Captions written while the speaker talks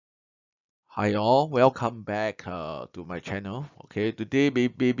Hi all, welcome back to my channel. Okay, today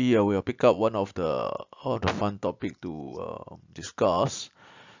maybe we'll pick up one of the fun topic to discuss.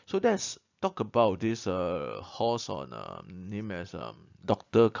 So let's talk about this horse on name as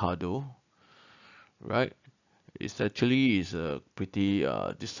Dr. Cardo, right? It's actually is a pretty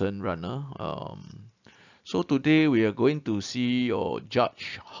decent runner. So today we are going to see or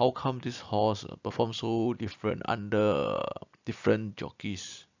judge how come this horse performs so different under different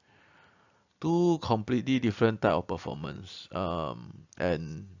jockeys. Two completely different type of performance.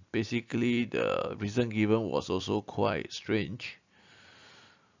 And basically the reason given was also quite strange.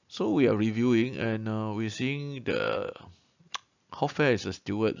 So we are reviewing and we're seeing the how fair is a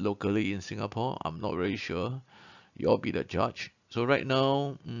steward locally in Singapore. I'm not really sure. You all be the judge. So right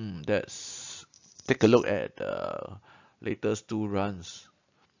now, let's take a look at the latest two runs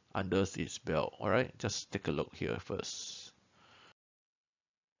under his belt. All right, just take a look here first.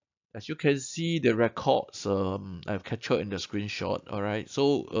 As you can see, the records I've captured in the screenshot. All right,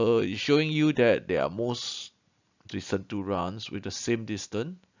 so it's showing you that they are most recent two runs with the same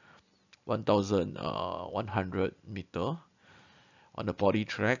distance, 1,100 meter on the body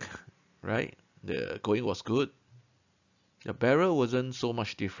track. Right, the going was good. The barrel wasn't so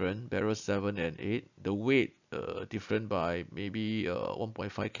much different. Barrel 7 and 8. The weight different by maybe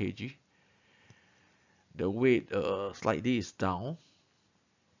 1.5 kg. The weight slightly is down.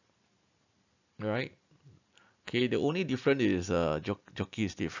 Right. Okay, the only difference is jockey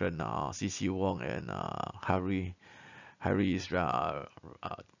is different now. CC Wong and Harry. Harry is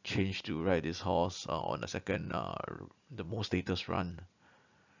changed to ride this horse on the second, the most latest run.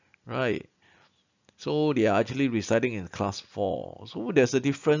 Right. So they are actually residing in class 4. So there's a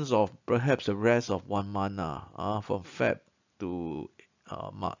difference of perhaps the rest of 1 month from Feb to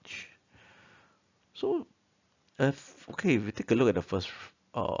March. So okay, if we take a look at the first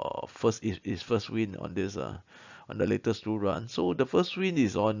win on this on the latest two runs. So the first win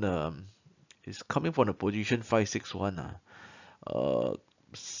is on is coming from the position 561.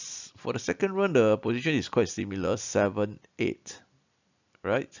 For the second run, the position is quite similar, 7-8,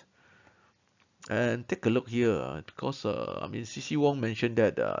 right? And take a look here because I mean CC Wong mentioned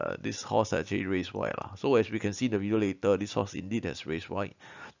that this horse actually raced wide lah. So as we can see in the video later, this horse indeed has raced wide,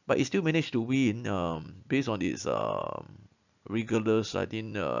 but it still managed to win based on its rigorous, I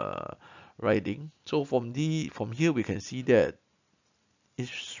think, riding. So from here we can see that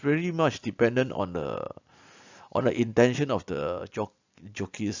it's very much dependent on the intention of the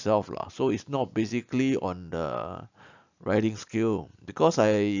jockey itself lah. So it's not basically on the riding skill because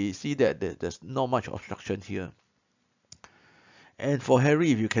I see that there's not much obstruction here. And for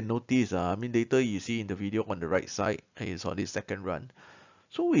Harry, if you can notice, I mean later you see in the video on the right side, he's on his second run.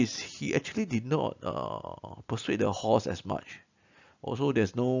 So he actually did not persuade the horse as much. Also,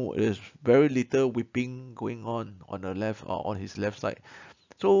 there's very little whipping going on the left on his left side.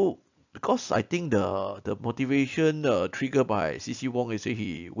 So because I think the motivation triggered by CC Wong is that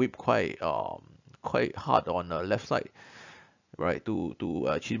he whipped quite hard on the left side, right, to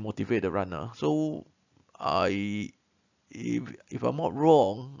actually motivate the runner. So I if I'm not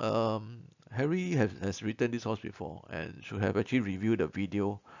wrong, Harry has written this horse before and should have actually reviewed the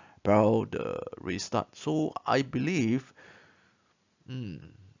video about the restart. So I believe hmm,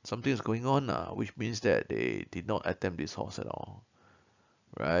 something is going on, which means that they did not attempt this horse at all,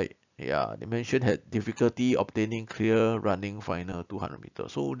 right? Yeah, they mentioned had difficulty obtaining clear running final 200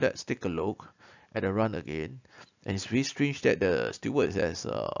 meters. So let's take a look at the run again. And it's very strange that the stewards has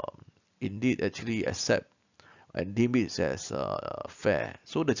indeed actually accept and deem it as fair.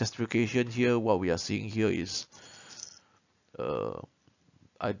 So the justification here, what we are seeing here is, uh,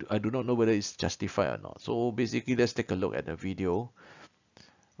 I do not know whether it's justified or not. So basically, let's take a look at the video,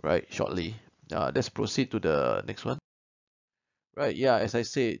 right, shortly. Let's proceed to the next one. Right, yeah, as I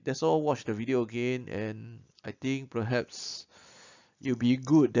said, let's all watch the video again, and I think perhaps it'll be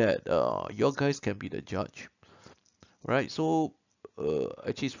good that your guys can be the judge, right? So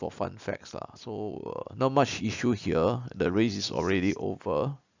actually it's for fun facts lah. So not much issue here. The race is already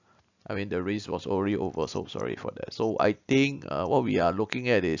over. I mean, the race was already over, so sorry for that. So I think what we are looking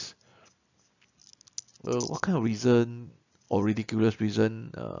at is what kind of reason or ridiculous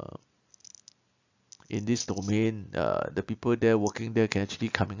reason in this domain the people there working there can actually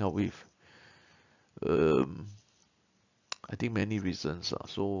coming up with. Um, I think many reasons.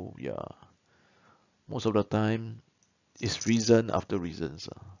 So yeah, most of the time it's reason after reasons.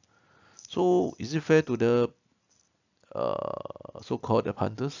 So is it fair to the so-called the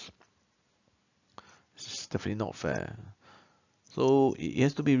punters? It's definitely not fair. So it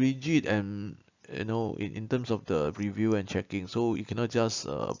has to be rigid and you know, in terms of the review and checking. So you cannot just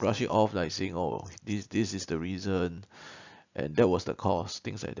brush it off like saying, oh, this is the reason and that was the cause,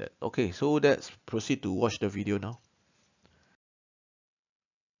 things like that. Okay, so let's proceed to watch the video now.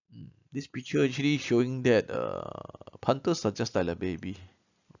 This picture actually showing that punters are just like a baby.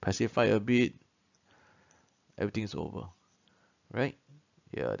 Pacify a bit, everything's over, right?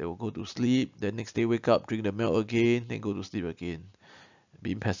 Yeah, they will go to sleep, then next day wake up, drink the milk again, then go to sleep again,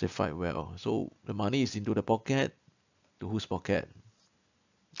 being pacified well. So the money is into the pocket. To whose pocket?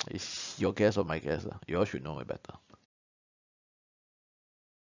 It's your guess or my guess. You all should know it better.